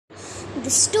The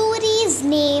story's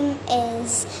name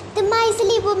is The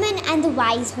Miserly Woman and the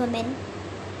Wise Woman.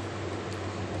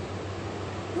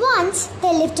 Once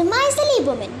there lived a miserly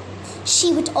woman.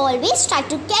 She would always try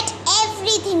to get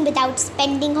everything without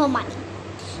spending her money.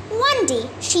 One day,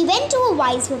 she went to a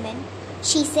wise woman.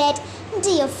 She said,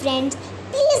 "Dear friend,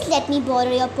 please let me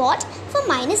borrow your pot, for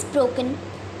mine is broken."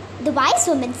 The wise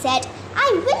woman said, "I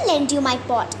will lend you my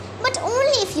pot, but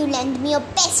only if you lend me your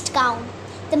best gown."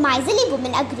 The miserly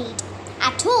woman agreed.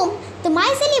 At home, the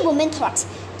miserly woman thought,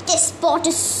 "This pot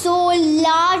is so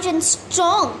large and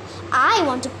strong, I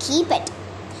want to keep it."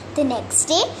 The next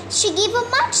day, she gave a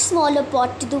much smaller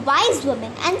pot to the wise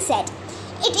woman and said,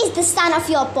 "It is the son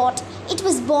of your pot. It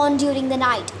was born during the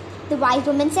night." The wise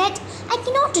woman said, "I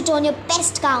cannot return your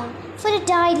best gown, for it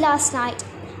died last night."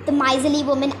 The miserly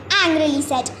woman angrily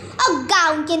said, "A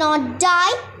gown cannot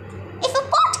die. If a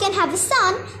pot can have a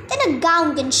son, then a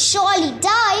gown can surely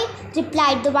die,"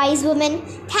 replied the wise woman.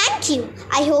 Thank you.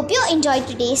 I hope you enjoyed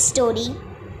today's story.